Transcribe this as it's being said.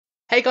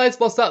Hey guys,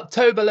 what's up?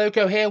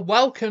 Toboloco here.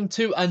 Welcome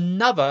to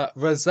another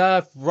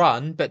reserve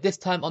run, but this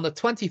time on the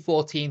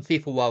 2014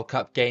 FIFA World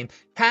Cup game.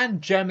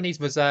 Can Germany's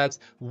reserves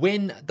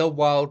win the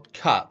World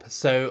Cup?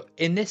 So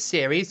in this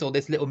series, or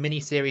this little mini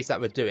series that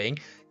we're doing,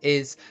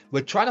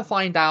 we're trying to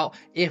find out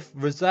if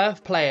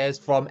reserve players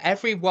from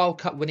every World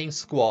Cup winning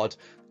squad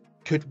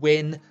could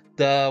win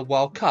the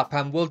World Cup,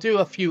 and we'll do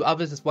a few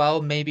others as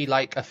well, maybe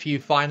like a few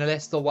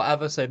finalists or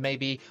whatever. So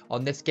maybe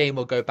on this game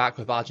we'll go back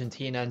with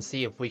Argentina and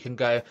see if we can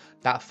go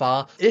that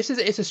far. It's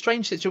a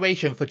strange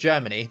situation for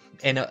Germany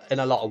in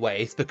a lot of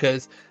ways,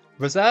 because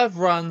reserve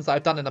runs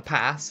I've done in the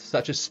past,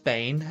 such as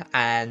Spain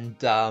and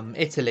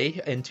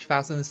Italy in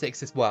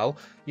 2006 as well,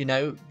 you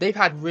know, they've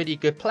had really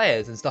good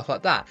players and stuff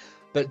like that.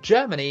 But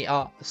Germany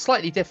are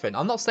slightly different.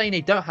 I'm not saying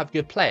they don't have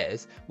good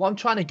players. What I'm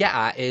trying to get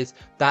at is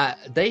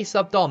that they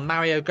subbed on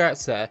Mario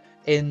Götze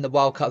in the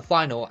World Cup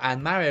final,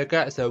 and Mario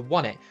Götze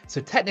won it.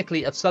 So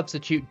technically a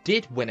substitute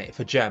did win it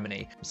for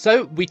Germany.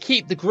 So we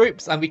keep the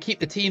groups and we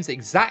keep the teams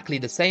exactly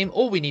the same.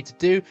 All we need to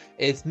do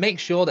is make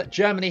sure that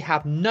Germany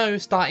have no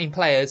starting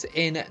players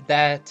in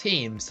their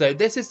team. So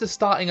this is the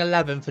starting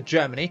 11 for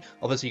Germany.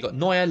 Obviously you've got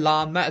Neuer,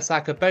 Lahm,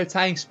 Mertesacker,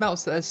 Boateng,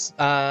 Schmelzer,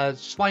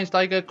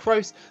 Schweinsteiger,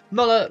 Kroos,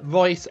 Müller,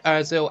 Royce,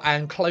 Ozil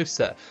and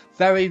Klose.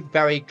 Very,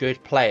 very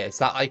good players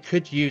that I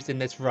could use in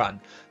this run.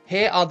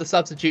 Here are the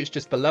substitutes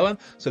just below him.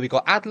 So we've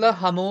got Adler,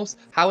 Hummels,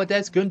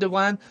 Howardez,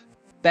 Gundogan,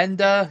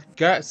 Bender,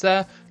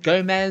 Götze,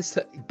 Gomez,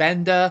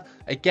 Bender,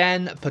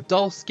 again,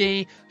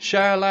 Podolski,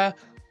 Schürrle,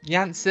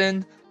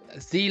 Janssen,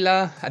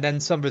 Zieler, and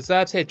then some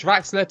reserves here.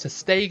 Draxler, ter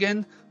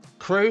Stegen,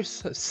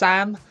 Kroos,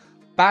 Sam,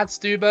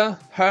 Badstuber,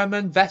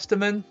 Hermann,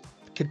 Vesterman,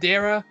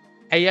 Khedira,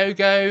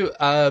 Ayogo,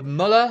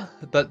 Müller,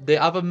 but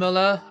the other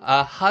Müller,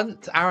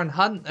 Aaron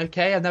Hunt,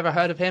 okay, I've never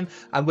heard of him,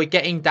 and we're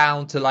getting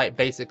down to like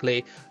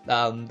basically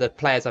the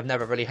players I've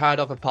never really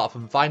heard of, apart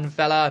from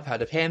Weidenfeller, I've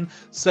heard of him.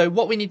 So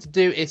what we need to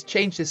do is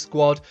change this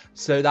squad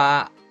so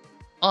that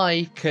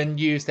I can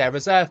use their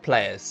reserve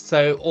players.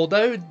 So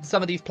although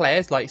some of these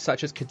players, like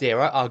such as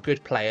Khedira, are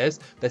good players,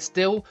 they're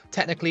still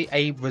technically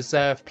a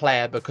reserve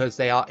player because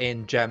they are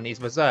in Germany's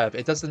reserve.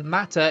 It doesn't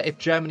matter if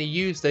Germany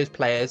used those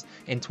players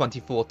in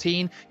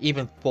 2014,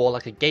 even for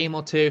like a game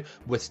or two,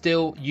 we're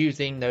still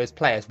using those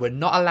players. We're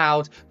not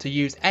allowed to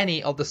use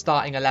any of the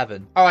starting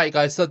 11. Alright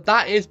guys, so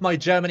that is my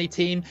Germany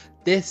team.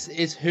 This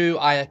is who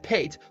I have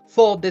picked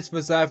for this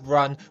reserve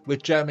run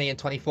with Germany in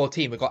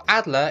 2014. We've got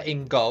Adler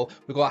in goal.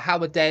 We've got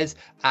Howardez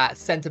at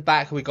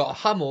centre-back. We've got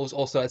Hummels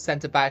also at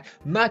centre-back.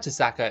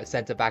 Mertesacker at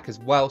centre-back as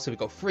well. So we've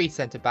got three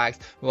centre-backs.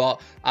 We've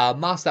got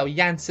Marcel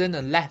Janssen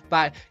and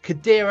left-back.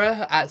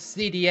 Khedira at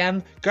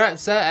CDM.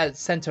 Götze at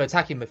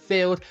centre-attacking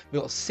midfield.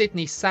 We've got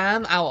Sidney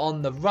Sam out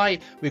on the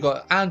right. We've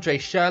got Andre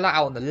Schürrle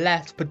out on the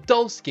left.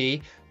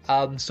 Podolski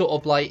sort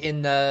of like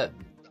in the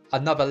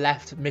another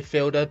left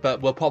midfielder,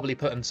 but we'll probably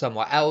put him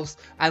somewhere else.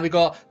 And we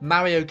got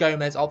Mario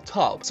Gomez up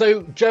top.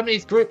 So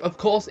Germany's group, of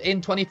course,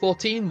 in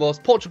 2014 was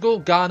Portugal,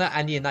 Ghana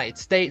and the United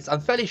States. I'm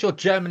fairly sure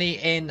Germany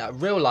in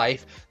real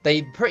life,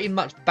 they pretty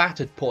much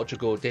battered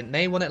Portugal, didn't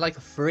they? Won it like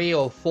a 3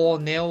 or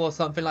 4-0 or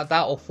something like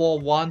that, or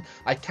 4-1.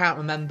 I can't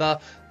remember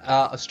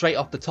straight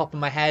off the top of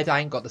my head. I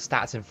ain't got the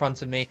stats in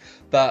front of me,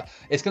 but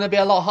it's going to be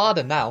a lot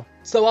harder now.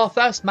 So our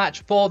first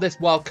match for this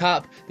World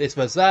Cup, this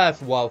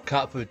reserve World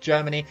Cup with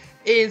Germany,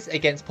 is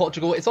against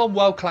Portugal. It's on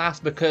World Class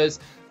because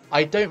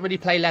I don't really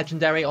play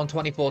Legendary on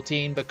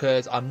 2014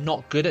 because I'm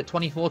not good at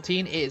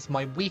 2014. It is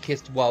my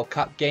weakest World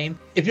Cup game.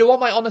 If you want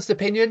my honest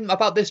opinion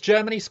about this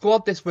Germany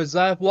squad, this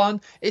reserve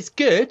one, it's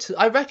good.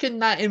 I reckon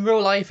that in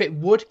real life it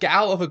would get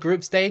out of a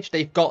group stage.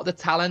 They've got the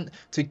talent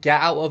to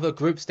get out of a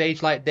group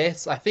stage like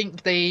this. I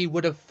think they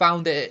would have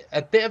found it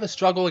a bit of a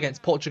struggle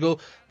against Portugal,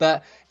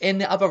 but in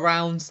the other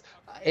rounds,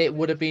 it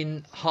would have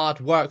been hard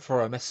work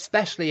for them,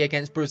 especially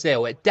against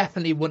Brazil. It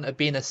definitely wouldn't have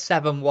been a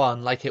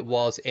 7-1 like it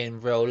was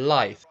in real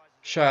life.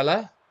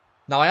 Schürrle.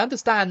 Now I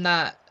understand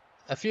that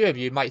a few of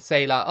you might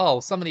say like, oh,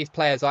 some of these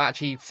players are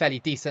actually fairly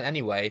decent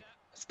anyway,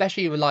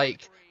 especially with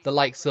like the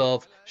likes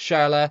of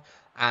Schürrle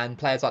and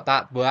players like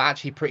that were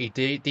actually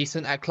pretty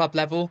decent at club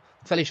level.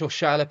 I'm fairly sure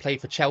Schürrle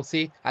played for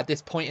Chelsea at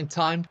this point in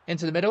time.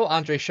 Into the middle,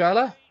 Andre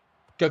Schürrle.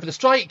 Go for the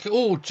strike.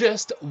 Oh,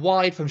 just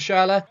wide from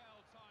Schürrle.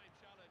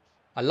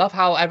 I love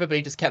how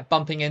everybody just kept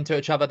bumping into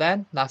each other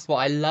then. That's what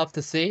I love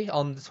to see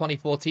on the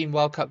 2014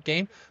 World Cup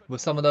game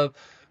with some of the,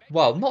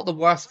 well, not the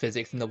worst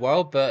physics in the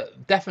world,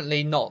 but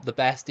definitely not the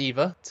best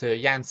either.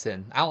 To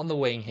Janssen, out on the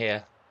wing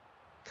here.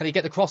 Can he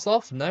get the cross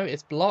off? No,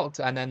 it's blocked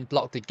and then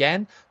blocked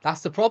again.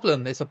 That's the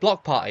problem. It's a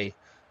block party.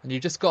 And you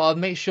just got to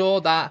make sure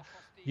that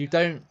you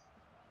don't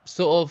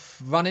sort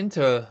of run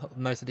into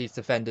most of these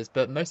defenders,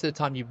 but most of the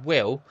time you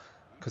will,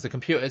 because the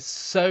computer is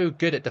so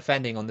good at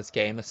defending on this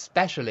game,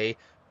 especially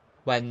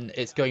when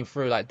it's going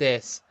through like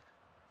this.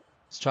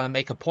 It's trying to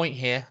make a point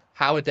here.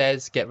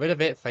 Howardez, get rid of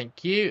it.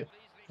 Thank you.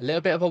 A little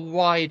bit of a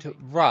wide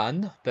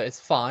run, but it's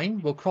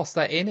fine. We'll cross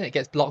that in and it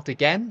gets blocked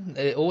again.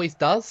 It always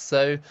does.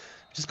 So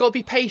just got to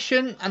be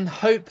patient and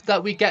hope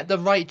that we get the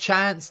right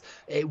chance.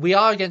 We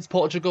are against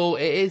Portugal.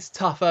 It is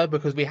tougher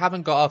because we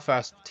haven't got our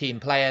first team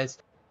players.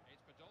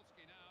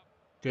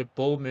 Good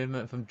ball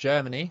movement from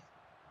Germany.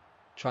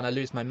 Trying to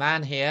lose my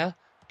man here.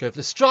 Go for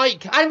the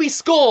strike. And we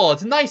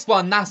scored. Nice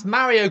one. That's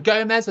Mario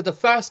Götze with the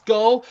first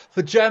goal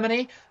for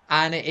Germany.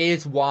 And it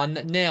is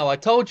 1-0. I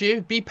told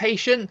you, be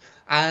patient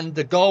and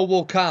the goal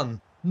will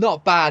come.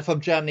 Not bad from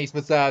Germany's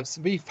reserves.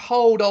 We've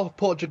held off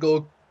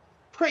Portugal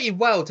pretty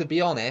well, to be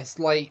honest.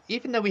 Like,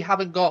 even though we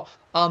haven't got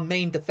our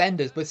main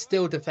defenders, we're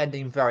still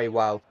defending very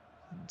well.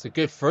 It's a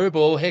good through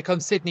ball. Here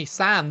comes Sydney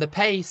Sam. The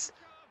pace,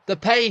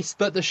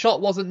 but the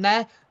shot wasn't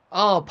there.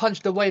 Oh,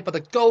 punched away by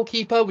the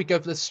goalkeeper. We go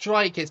for the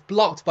strike. It's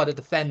blocked by the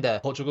defender.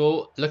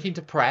 Portugal looking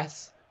to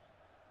press.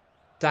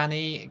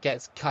 Danny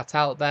gets cut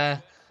out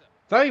there.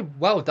 Very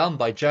well done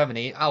by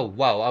Germany. Oh,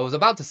 well, I was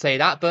about to say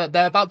that, but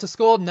they're about to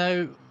score.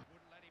 No,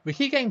 we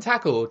keep getting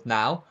tackled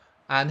now.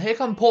 And here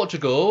come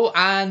Portugal,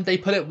 and they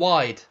put it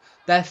wide.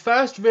 Their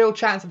first real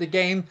chance of the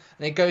game,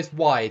 and it goes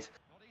wide.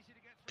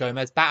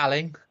 Gomez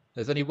battling.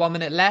 There's only 1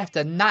 minute left,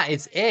 and that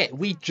is it.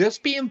 We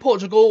just beaten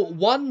Portugal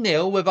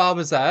 1-0 with our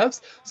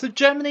reserves. So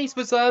Germany's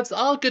reserves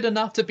are good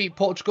enough to beat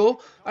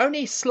Portugal,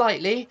 only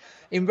slightly.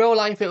 In real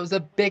life, it was a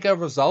bigger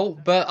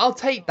result, but I'll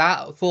take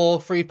that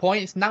for 3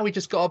 points. Now we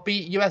just got to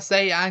beat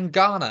USA and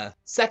Ghana.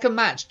 Second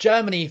match,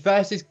 Germany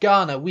versus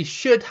Ghana. We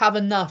should have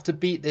enough to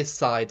beat this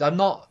side. I'm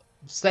not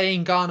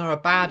saying Ghana are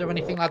bad or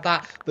anything like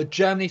that, but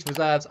Germany's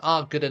reserves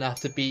are good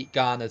enough to beat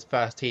Ghana's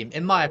first team,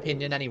 in my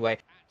opinion anyway.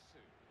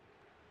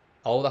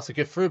 Oh, that's a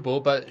good through ball,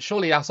 but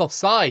surely that's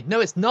offside. No,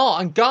 it's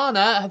not. And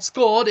Ghana have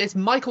scored. It's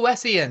Michael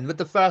Essien with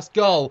the first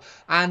goal.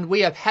 And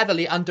we have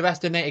heavily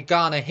underestimated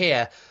Ghana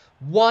here.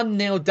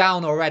 1-0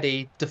 down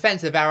already.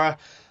 Defensive error.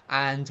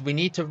 And we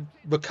need to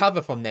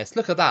recover from this.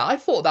 Look at that. I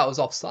thought that was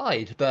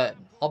offside, but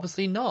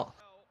obviously not.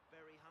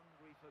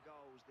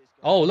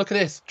 Oh, look at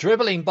this.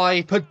 Dribbling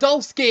by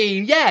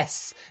Podolski.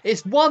 Yes!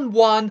 It's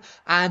 1-1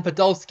 and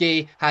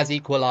Podolski has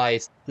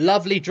equalised.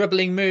 Lovely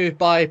dribbling move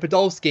by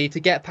Podolski to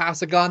get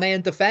past the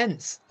Ghanaian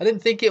defence. I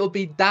didn't think it would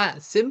be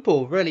that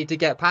simple, really, to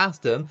get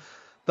past them.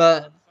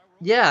 But,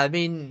 yeah, I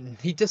mean,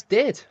 he just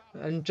did.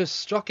 And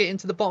just struck it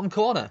into the bottom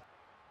corner.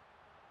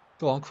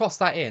 Go on, cross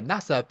that in.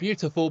 That's a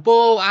beautiful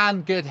ball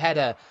and good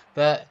header.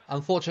 But,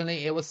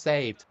 unfortunately, it was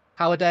saved.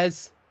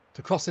 Howardez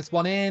to cross this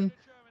one in.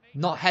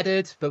 Not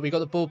headed, but we got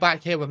the ball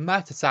back here with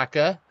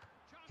Mertesacker.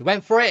 He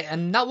went for it,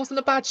 and that wasn't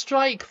a bad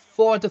strike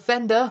for a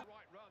defender.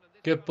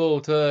 Good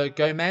ball to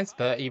Gomez,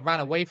 but he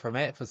ran away from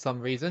it for some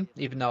reason,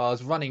 even though I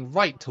was running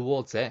right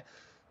towards it.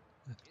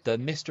 The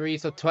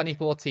mysteries of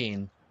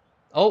 2014.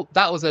 Oh,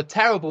 that was a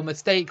terrible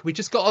mistake. We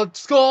just got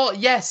to score.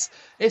 Yes,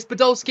 it's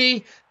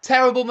Podolski.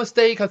 Terrible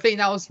mistake. I think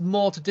that was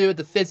more to do with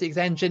the physics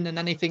engine than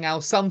anything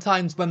else.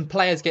 Sometimes when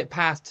players get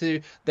past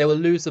to, they will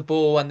lose the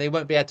ball and they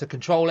won't be able to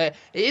control it.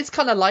 It is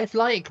kind of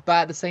lifelike, but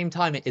at the same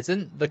time it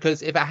isn't.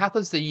 Because if it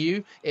happens to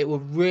you, it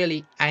will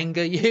really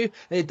anger you.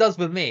 It does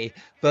with me.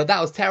 But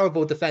that was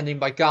terrible defending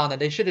by Ghana.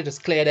 They should have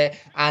just cleared it.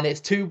 And it's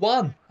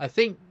 2-1. I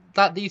think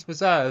that these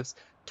reserves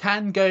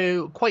can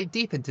go quite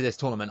deep into this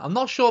tournament. I'm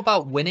not sure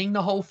about winning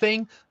the whole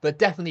thing, but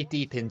definitely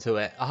deep into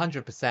it,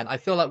 100%. I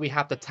feel like we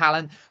have the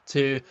talent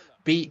to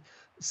beat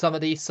some of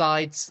these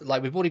sides.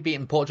 Like, we've already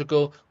beaten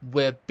Portugal.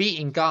 We're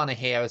beating Ghana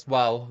here as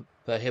well.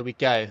 But here we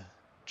go.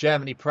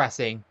 Germany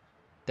pressing.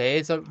 There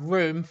is a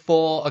room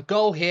for a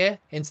goal here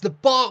into the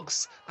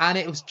box, and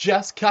it was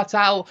just cut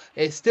out.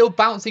 It's still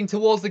bouncing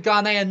towards the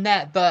Ghanaian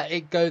net, but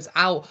it goes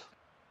out.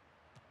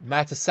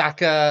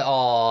 Mertesacker,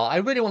 oh, I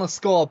really want to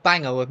score a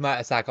banger with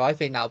Mertesacker. I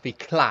think that would be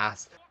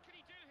class.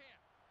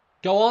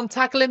 Go on,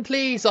 tackle him,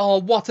 please. Oh,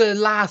 what a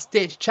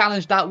last-ditch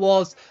challenge that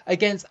was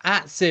against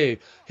Atsu.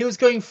 He was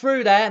going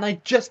through there, and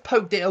I just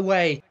poked it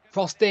away.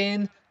 Crossed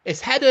in.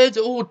 It's headed,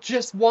 or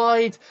just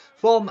wide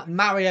from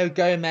Mario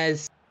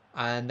Gomez.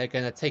 And they're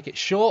going to take it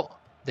short.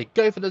 They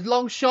go for the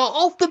long shot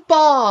off the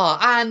bar,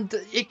 and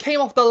it came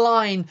off the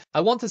line.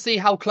 I want to see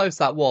how close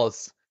that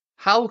was.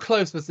 How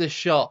close was this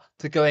shot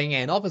to going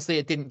in? Obviously,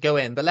 it didn't go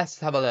in, but let's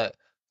have a look.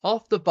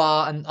 Off the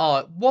bar, and oh,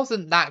 it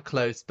wasn't that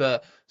close,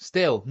 but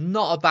still,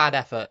 not a bad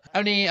effort.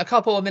 Only a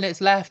couple of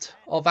minutes left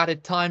of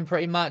added time,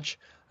 pretty much,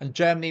 and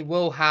Germany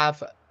will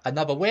have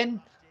another win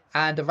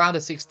and a round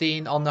of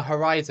 16 on the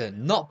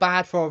horizon. Not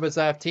bad for a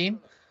reserve team,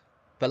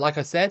 but like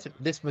I said,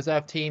 this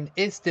reserve team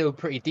is still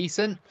pretty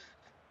decent.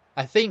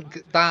 I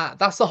think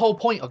that's the whole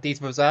point of these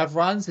reserve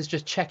runs, is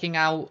just checking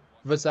out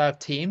reserve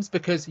teams,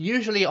 because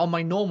usually on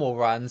my normal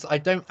runs I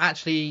don't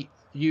actually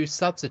use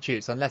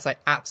substitutes unless I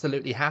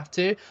absolutely have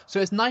to. So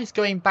it's nice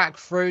going back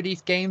through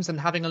these games and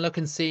having a look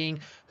and seeing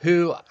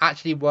who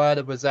actually were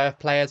the reserve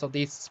players of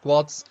these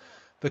squads,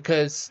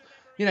 because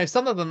you know,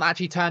 some of them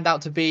actually turned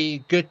out to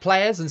be good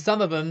players and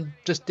some of them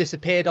just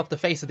disappeared off the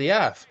face of the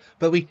earth.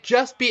 But we've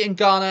just beaten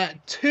Ghana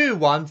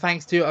 2-1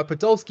 thanks to a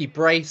Podolski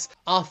brace.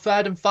 Our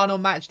third and final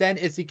match then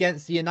is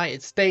against the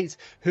United States,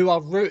 who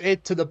are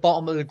rooted to the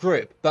bottom of the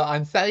group. But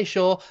I'm fairly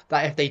sure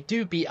that if they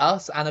do beat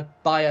us, and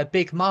by a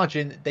big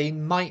margin, they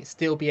might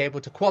still be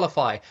able to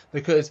qualify,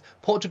 because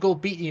Portugal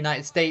beat the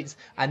United States,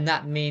 and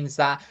that means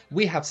that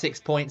we have 6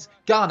 points,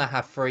 Ghana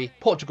have 3,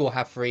 Portugal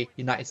have 3,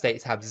 United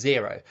States have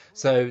 0.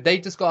 So they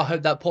just got to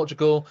hope that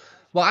Portugal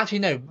Well, actually,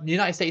 no. The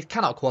United States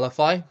cannot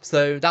qualify,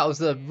 so that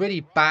was a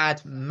really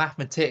bad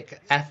mathematic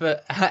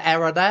effort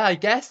error there, I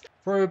guess.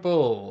 Through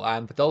ball,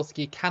 and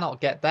Podolski cannot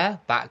get there.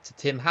 Back to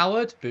Tim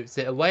Howard, boots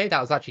it away. That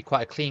was actually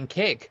quite a clean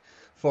kick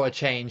for a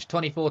change.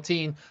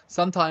 2014,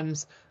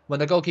 sometimes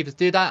when the goalkeepers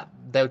do that,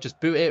 they'll just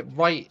boot it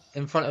right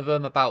in front of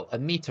them, about a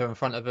metre in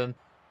front of them.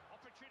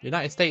 The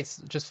United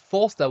States just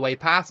forced their way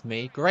past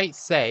me. Great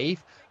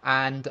save,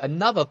 and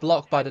another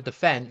block by the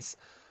defence,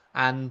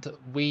 and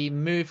we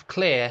move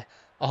clear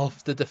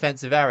of the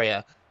defensive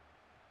area.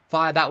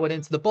 Fire that one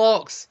into the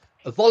box.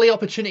 A volley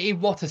opportunity.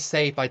 What a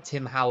save by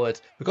Tim Howard.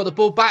 We've got the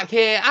ball back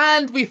here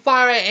and we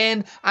fire it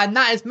in. And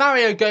that is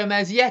Mario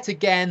Gomez yet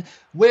again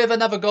with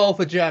another goal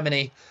for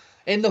Germany.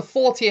 In the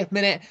 40th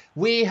minute,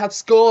 we have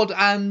scored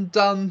and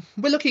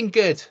we're looking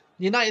good.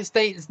 The United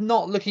States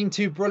not looking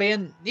too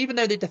brilliant, even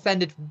though they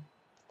defended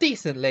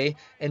decently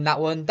in that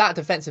one. That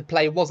defensive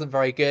play wasn't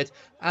very good,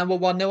 and we're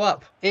 1-0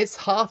 up. It's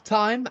half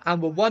time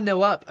and we're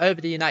 1-0 up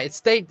over the United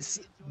States.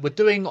 We're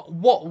doing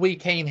what we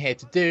came here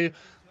to do,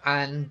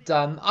 and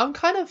I'm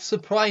kind of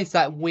surprised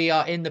that we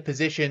are in the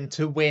position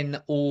to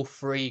win all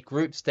 3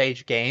 group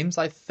stage games.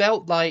 I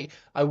felt like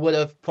I would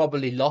have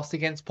probably lost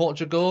against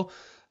Portugal,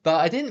 but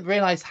I didn't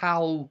realise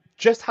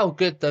just how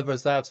good the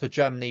reserves for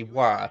Germany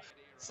were.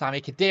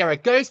 Sami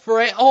Khedira goes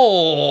for it.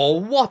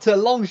 Oh, what a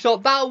long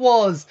shot that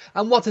was.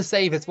 And what a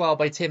save as well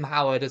by Tim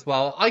Howard as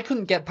well. I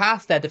couldn't get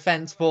past their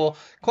defence for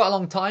quite a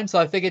long time, so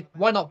I figured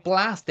why not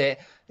blast it?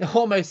 It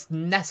almost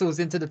nestles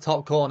into the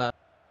top corner.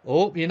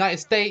 Oh, United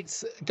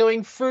States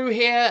going through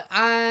here,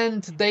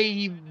 and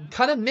they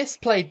kind of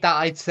misplayed that,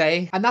 I'd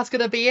say. And that's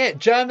going to be it.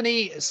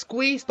 Germany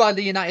squeezed by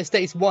the United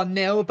States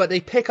 1-0, but they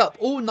pick up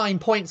all 9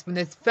 points from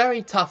this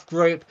very tough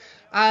group.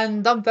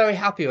 And I'm very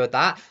happy with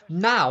that.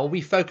 Now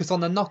we focus on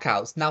the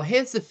knockouts. Now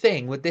here's the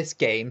thing with this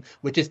game,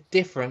 which is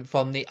different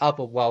from the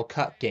other World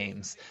Cup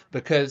games.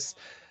 Because,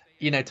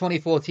 you know,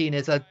 2014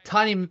 is a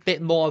tiny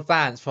bit more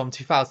advanced from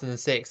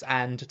 2006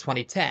 and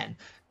 2010.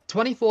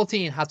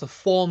 2014 has a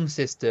form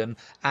system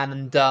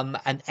and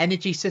an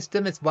energy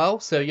system as well,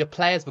 so your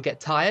players will get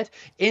tired.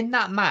 In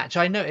that match,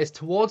 I noticed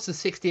towards the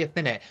 60th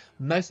minute,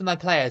 most of my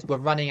players were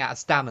running out of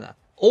stamina.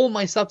 All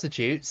my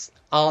substitutes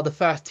are the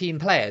first team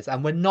players,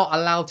 and we're not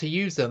allowed to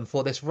use them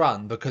for this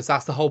run, because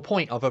that's the whole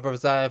point of a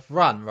reserve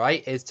run,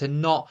 right? Is to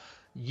not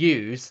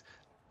use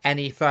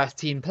any first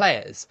team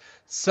players.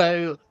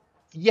 So,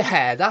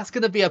 yeah, that's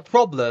going to be a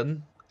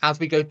problem as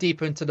we go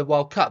deeper into the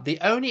World Cup. The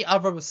only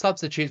other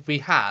substitutes we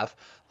have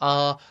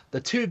are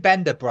the 2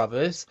 Bender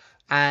brothers,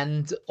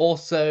 and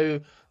also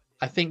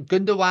I think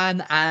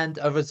Gundogan and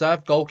a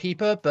reserve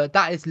goalkeeper, but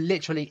that is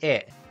literally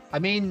it. I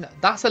mean,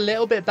 that's a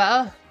little bit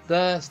better,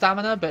 the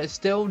stamina, but it's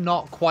still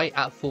not quite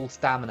at full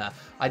stamina.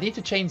 I need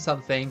to change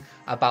something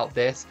about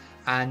this,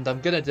 and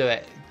I'm going to do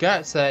it.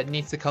 Götze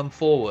needs to come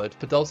forward,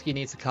 Podolski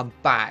needs to come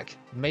back.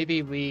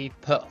 Maybe we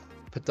put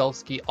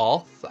Podolski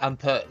off and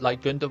put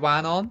like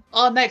Gundogan on.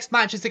 Our next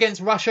match is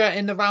against Russia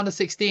in the round of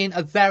 16.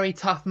 A very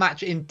tough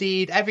match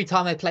indeed. Every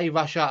time I play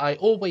Russia, I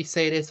always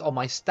say this on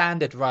my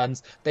standard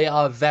runs. They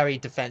are a very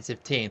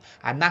defensive team,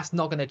 and that's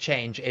not going to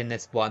change in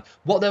this one.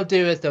 What they'll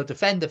do is they'll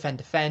defend,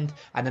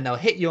 and then they'll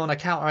hit you on a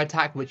counter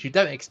attack which you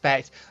don't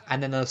expect,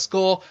 and then they'll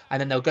score,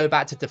 and then they'll go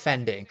back to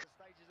defending.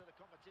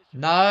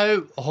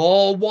 No.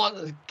 Oh,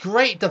 what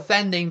great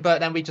defending,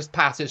 but then we just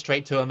passed it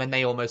straight to them and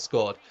they almost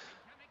scored.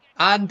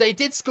 And they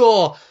did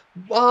score.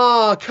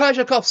 Oh,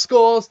 Kurzhakov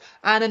scores.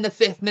 And in the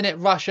 5th minute,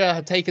 Russia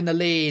had taken the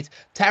lead.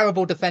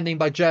 Terrible defending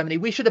by Germany.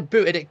 We should have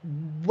booted it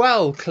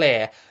well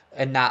clear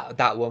in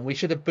that one. We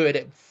should have booted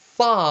it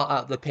far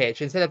up the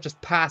pitch instead of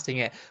just passing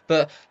it.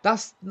 But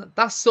that's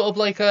sort of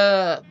like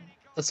a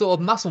sort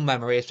of muscle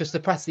memory. It's just to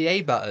press the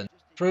A button.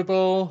 Through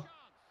ball.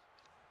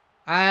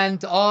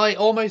 And I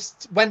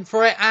almost went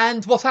for it.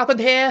 And what happened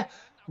here?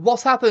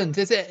 What's happened?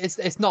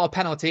 It's not a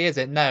penalty, is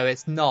it? No,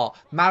 it's not.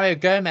 Mario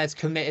Gomez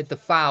committed the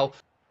foul.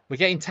 We're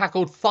getting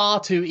tackled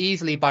far too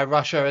easily by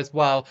Russia as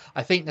well.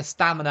 I think the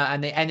stamina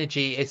and the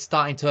energy is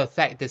starting to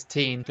affect this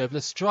team. Go for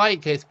the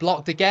strike. It's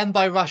blocked again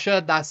by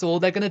Russia. That's all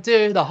they're going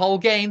to do the whole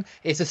game.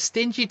 It's a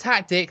stingy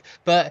tactic,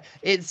 but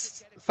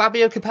it's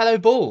Fabio Capello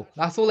ball.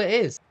 That's all it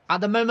is. At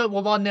the moment,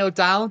 we're 1-0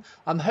 down.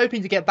 I'm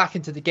hoping to get back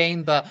into the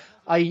game, but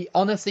I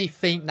honestly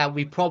think that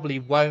we probably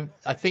won't.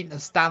 I think the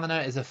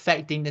stamina is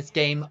affecting this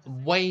game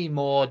way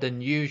more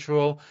than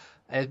usual,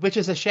 which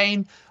is a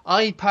shame.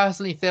 I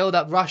personally feel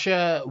that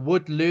Russia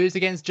would lose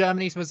against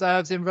Germany's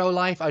reserves in real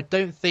life. I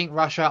don't think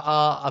Russia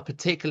are a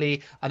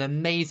particularly an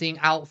amazing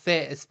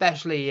outfit,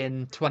 especially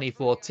in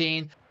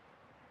 2014.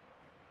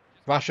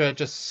 Russia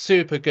just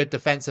super good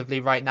defensively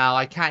right now.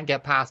 I can't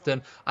get past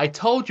them. I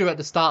told you at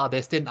the start of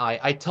this, didn't I?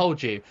 I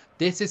told you.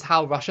 This is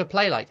how Russia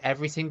play like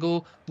every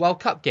single World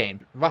Cup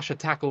game. Russia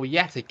tackle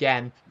yet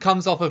again.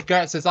 Comes off of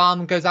Götze's arm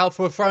and goes out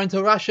for a throw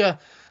into Russia.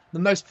 The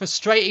most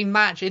frustrating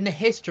match in the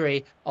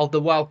history of the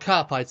World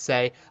Cup, I'd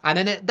say. And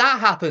then that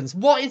happens.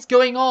 What is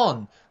going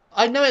on?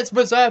 I know it's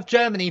reserve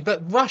Germany,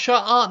 but Russia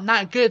aren't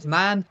that good,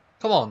 man.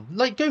 Come on,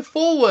 like, go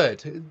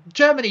forward.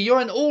 Germany, you're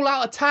an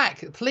all-out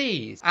attack,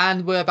 please.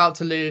 And we're about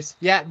to lose.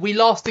 Yeah, we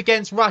lost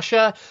against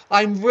Russia.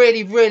 I'm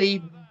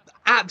really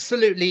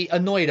absolutely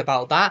annoyed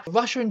about that.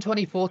 Russia in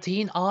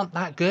 2014 aren't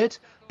that good.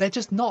 They're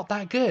just not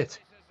that good.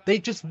 They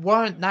just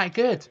weren't that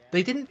good.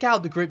 They didn't get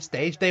out the group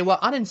stage. They were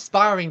an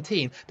uninspiring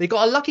team. They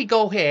got a lucky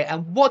goal here.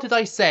 And what did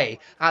I say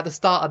at the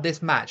start of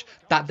this match?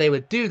 That they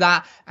would do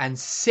that and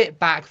sit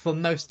back for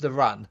most of the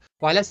run.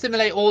 Right, let's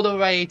simulate all the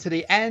way to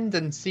the end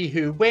and see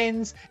who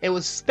wins. It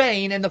was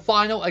Spain in the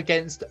final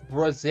against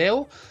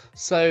Brazil.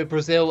 So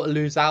Brazil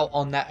lose out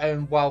on their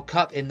own World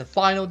Cup in the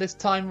final this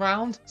time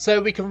round.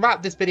 So we can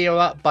wrap this video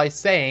up by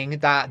saying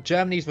that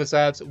Germany's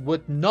reserves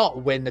would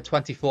not win the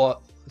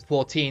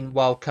 2014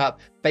 World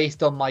Cup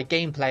based on my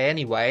gameplay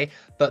anyway,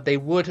 but they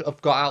would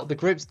have got out the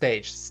group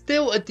stage.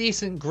 Still a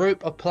decent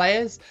group of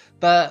players,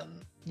 but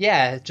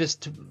yeah,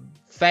 just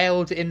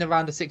failed in the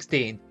round of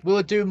 16. We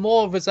will do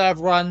more reserve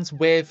runs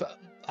with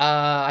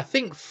I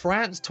think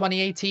France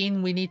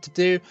 2018 we need to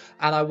do,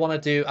 and I want to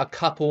do a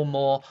couple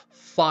more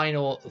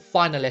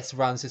finalist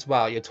runs as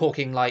well. You're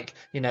talking like,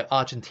 you know,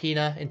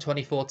 Argentina in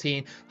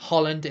 2014,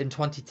 Holland in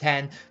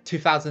 2010,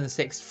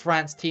 2006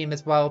 France team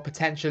as well,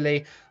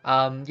 potentially.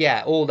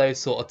 Yeah, all those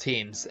sort of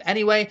teams.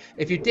 Anyway,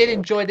 if you did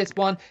enjoy this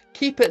one,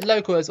 keep it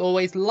local as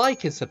always,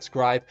 like and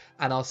subscribe,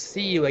 and I'll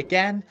see you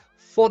again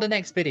for the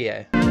next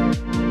video.